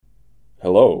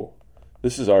Hello,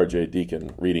 this is R.J.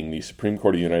 Deacon reading the Supreme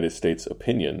Court of the United States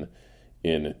opinion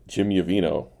in Jim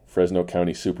Uvino, Fresno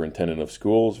County Superintendent of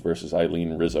Schools versus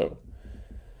Eileen Rizzo,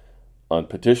 on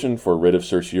petition for writ of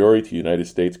certiorari to United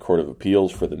States Court of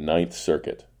Appeals for the Ninth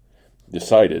Circuit,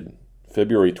 decided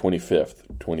February 25th,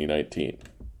 2019.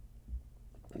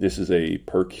 This is a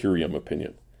per curiam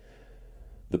opinion.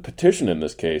 The petition in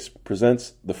this case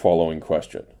presents the following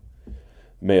question.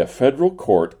 May a federal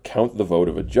court count the vote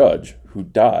of a judge who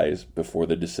dies before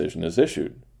the decision is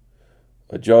issued?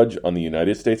 A judge on the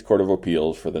United States Court of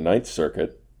Appeals for the Ninth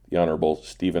Circuit, the Honorable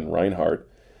Stephen Reinhart,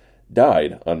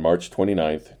 died on March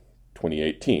 29th,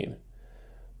 2018.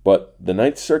 But the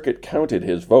Ninth Circuit counted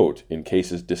his vote in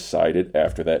cases decided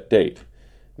after that date.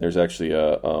 There's actually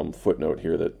a footnote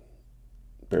here that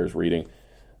bears reading.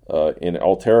 In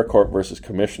Altera Court versus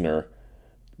Commissioner,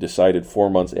 decided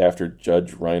 4 months after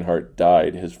Judge Reinhart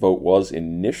died, his vote was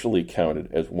initially counted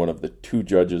as one of the two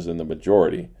judges in the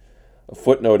majority. A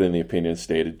footnote in the opinion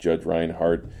stated Judge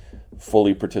Reinhart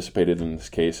fully participated in this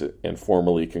case and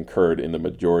formally concurred in the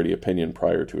majority opinion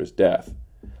prior to his death.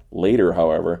 Later,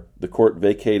 however, the court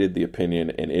vacated the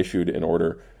opinion and issued an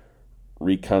order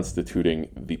reconstituting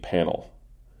the panel.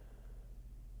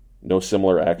 No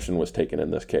similar action was taken in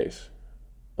this case.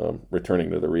 Returning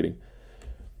to the reading.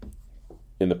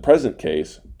 In the present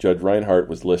case, Judge Reinhart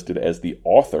was listed as the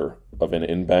author of an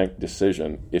en banc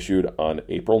decision issued on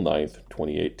April 9th,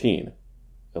 2018,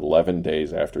 11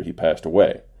 days after he passed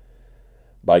away.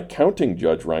 By counting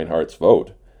Judge Reinhart's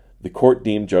vote, the court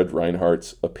deemed Judge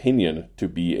Reinhart's opinion to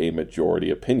be a majority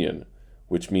opinion,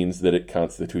 which means that it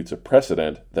constitutes a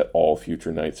precedent that all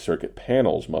future Ninth Circuit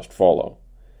panels must follow.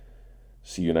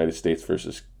 See United States v.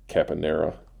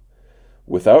 Caponera.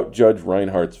 Without Judge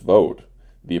Reinhart's vote,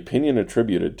 the opinion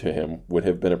attributed to him would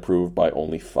have been approved by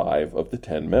only 5 of the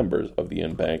 10 members of the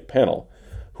en banc panel,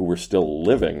 who were still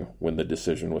living when the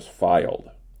decision was filed.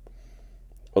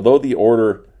 Although the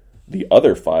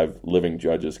other 5 living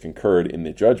judges concurred in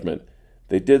the judgment,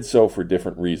 they did so for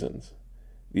different reasons.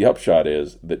 The upshot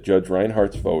is that Judge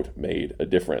Reinhart's vote made a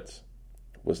difference.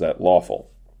 Was that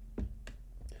lawful?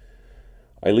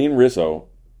 Eileen Rizzo,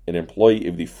 an employee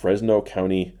of the Fresno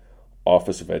County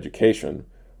Office of Education,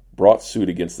 brought suit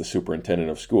against the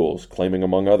superintendent of schools, claiming,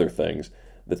 among other things,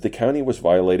 that the county was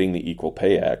violating the Equal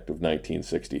Pay Act of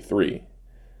 1963.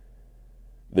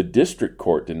 The district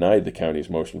court denied the county's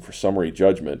motion for summary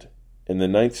judgment, and the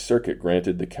Ninth Circuit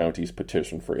granted the county's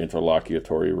petition for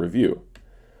interlocutory review.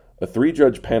 A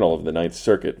 3-judge panel of the Ninth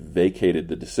Circuit vacated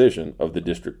the decision of the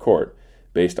district court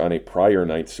based on a prior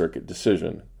Ninth Circuit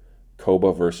decision,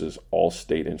 Coba versus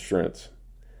Allstate Insurance.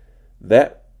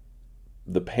 That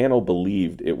the panel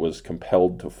believed it was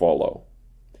compelled to follow.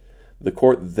 The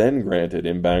court then granted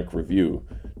en banc review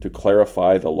to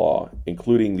clarify the law,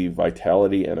 including the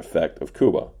vitality and effect of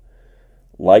Cuba.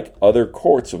 Like other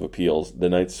courts of appeals, the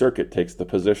Ninth Circuit takes the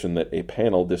position that a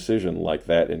panel decision like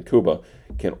that in Cuba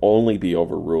can only be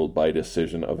overruled by a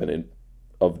decision of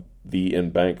the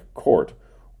en banc court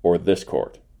or this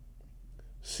court.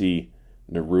 See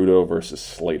Nerudo versus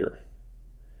Slater.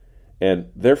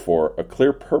 And therefore, a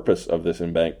clear purpose of this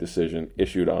en banc decision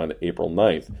issued on April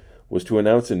 9th was to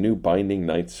announce a new binding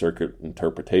Ninth Circuit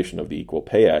interpretation of the Equal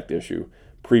Pay Act issue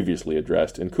previously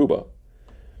addressed in Cuba.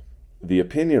 The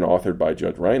opinion authored by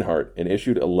Judge Reinhart and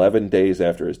issued 11 days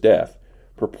after his death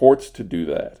purports to do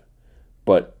that,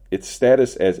 but its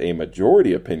status as a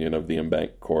majority opinion of the en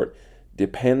banc court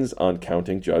depends on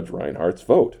counting Judge Reinhart's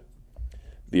vote.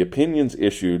 The opinions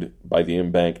issued by the en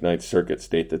banc Ninth Circuit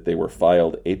state that they were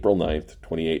filed April 9th,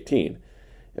 2018,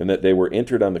 and that they were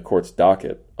entered on the court's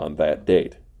docket on that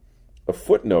date. A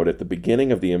footnote at the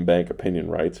beginning of the en banc opinion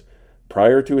writes,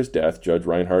 prior to his death, Judge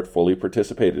Reinhart fully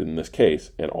participated in this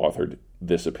case and authored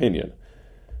this opinion.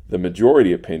 The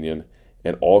majority opinion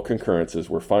and all concurrences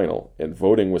were final, and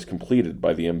voting was completed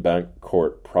by the en banc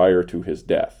court prior to his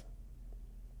death.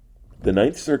 The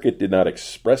Ninth Circuit did not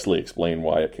expressly explain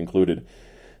why it concluded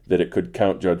that it could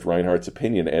count Judge Reinhart's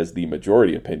opinion as the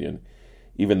majority opinion,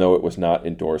 even though it was not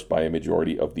endorsed by a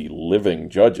majority of the living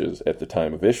judges at the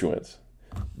time of issuance.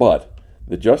 But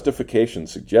the justification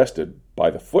suggested by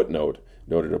the footnote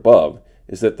noted above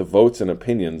is that the votes and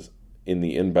opinions in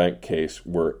the en banc case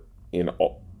were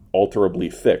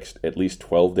inalterably fixed at least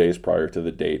 12 days prior to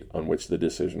the date on which the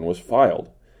decision was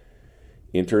filed,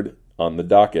 entered on the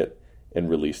docket, and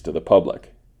released to the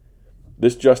public.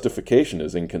 This justification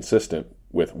is inconsistent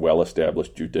with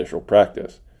well-established judicial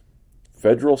practice,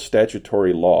 federal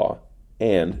statutory law,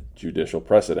 and judicial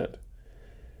precedent.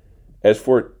 As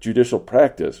for judicial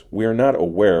practice, we are not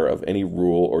aware of any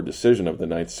rule or decision of the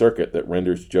Ninth Circuit that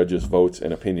renders judges' votes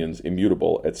and opinions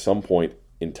immutable at some point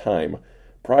in time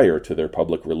prior to their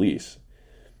public release.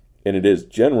 And it is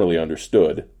generally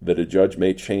understood that a judge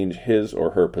may change his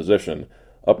or her position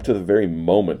up to the very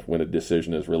moment when a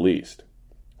decision is released.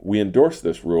 We endorse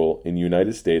this rule in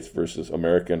United States versus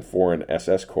American Foreign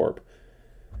SS Corp.,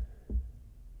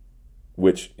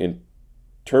 which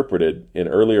interpreted an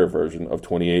earlier version of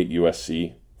 28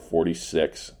 U.S.C.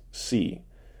 46C,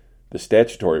 the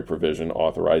statutory provision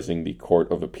authorizing the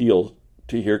Court of Appeals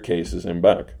to hear cases en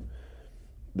banc.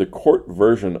 The court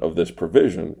version of this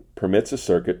provision permits a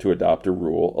circuit to adopt a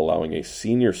rule allowing a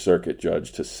senior circuit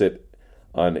judge to sit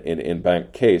on an en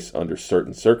banc case under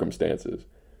certain circumstances.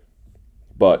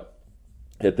 But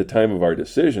at the time of our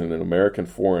decision in American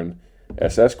Foreign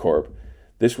SS Corp.,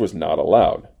 this was not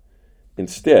allowed.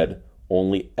 Instead,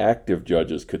 only active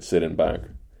judges could sit en banc.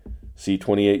 See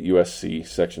 28 U.S.C.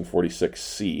 Section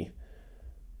 46C,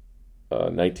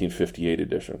 1958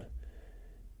 edition.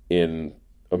 In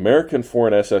American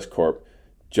Foreign SS Corp.,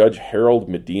 Judge Harold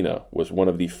Medina was one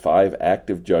of the 5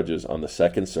 active judges on the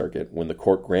Second Circuit when the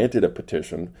court granted a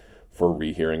petition for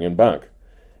rehearing en banc.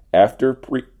 After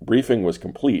briefing was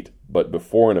complete, but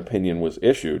before an opinion was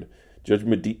issued, Judge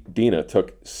Medina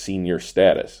took senior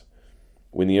status.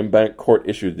 When the en banc court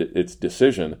issued its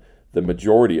decision, the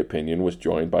majority opinion was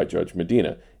joined by Judge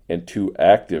Medina and 2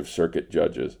 active circuit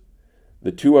judges.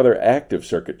 The 2 other active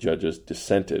circuit judges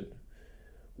dissented.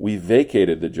 We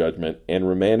vacated the judgment and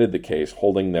remanded the case,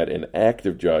 holding that an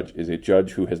active judge is a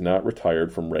judge who has not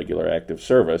retired from regular active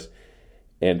service,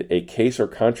 and a case or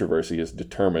controversy is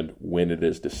determined when it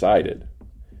is decided.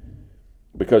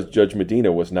 Because Judge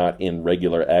Medina was not in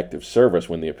regular active service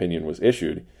when the opinion was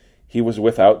issued, he was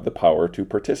without the power to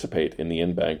participate in the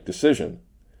en banc decision.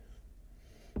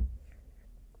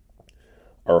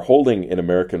 Our holding in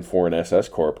American Foreign SS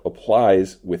Corp.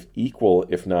 Applies with equal,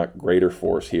 if not greater,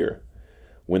 force here.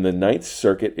 When the Ninth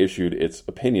Circuit issued its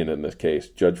opinion in this case,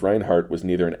 Judge Reinhart was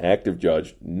neither an active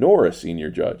judge nor a senior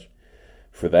judge.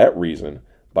 For that reason,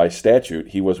 by statute,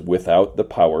 he was without the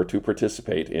power to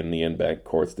participate in the en banc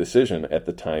court's decision at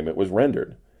the time it was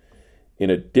rendered. In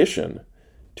addition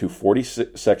to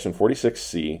Section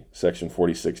 46C, Section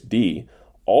 46D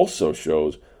also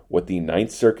shows what the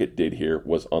Ninth Circuit did here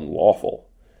was unlawful.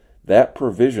 That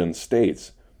provision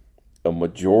states, a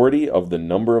majority of the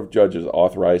number of judges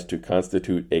authorized to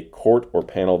constitute a court or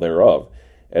panel thereof,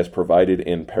 as provided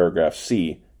in paragraph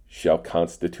C, shall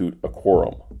constitute a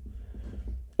quorum.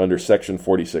 Under Section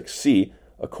 46C,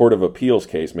 a court of appeals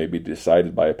case may be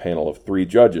decided by a panel of 3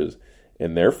 judges,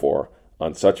 and therefore,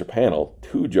 on such a panel,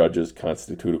 2 judges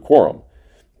constitute a quorum,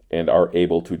 and are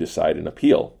able to decide an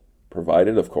appeal,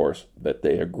 provided, of course, that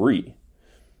they agree.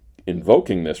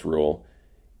 Invoking this rule,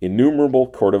 innumerable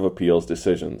Court of Appeals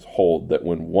decisions hold that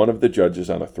when one of the judges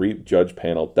on a 3-judge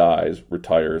panel dies,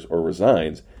 retires, or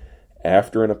resigns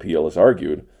after an appeal is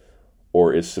argued,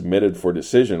 or is submitted for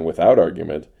decision without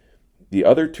argument, the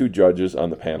other 2 judges on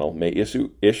the panel may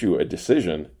issue a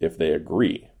decision if they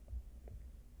agree.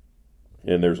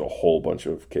 And there's a whole bunch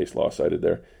of case law cited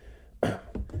there.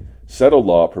 Settled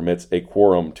law permits a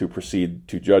quorum to proceed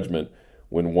to judgment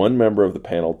when one member of the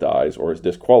panel dies or is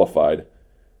disqualified,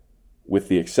 with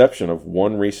the exception of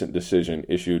one recent decision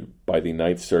issued by the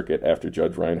Ninth Circuit after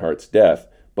Judge Reinhart's death,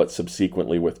 but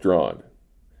subsequently withdrawn.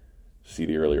 See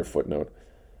the earlier footnote.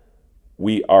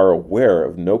 We are aware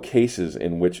of no cases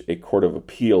in which a Court of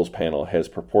Appeals panel has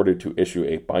purported to issue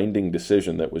a binding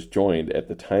decision that was joined at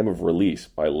the time of release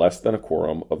by less than a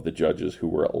quorum of the judges who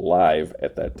were alive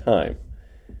at that time.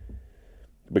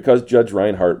 Because Judge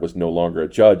Reinhart was no longer a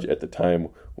judge at the time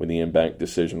when the en banc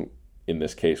decision in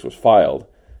this case was filed,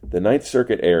 the Ninth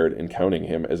Circuit erred in counting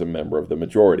him as a member of the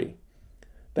majority.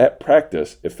 That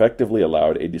practice effectively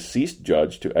allowed a deceased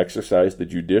judge to exercise the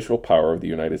judicial power of the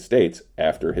United States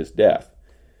after his death.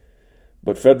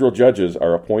 But federal judges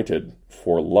are appointed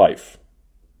for life,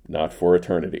 not for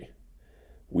eternity.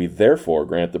 We therefore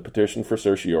grant the petition for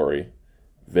certiorari,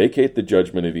 vacate the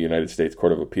judgment of the United States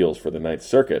Court of Appeals for the Ninth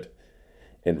Circuit,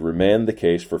 and remand the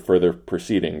case for further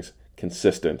proceedings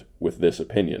consistent with this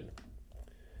opinion.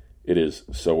 It is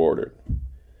so ordered.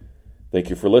 Thank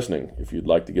you for listening. If you'd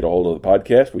like to get a hold of the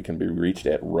podcast, we can be reached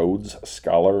at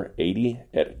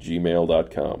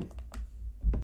rhodesscholar80@gmail.com.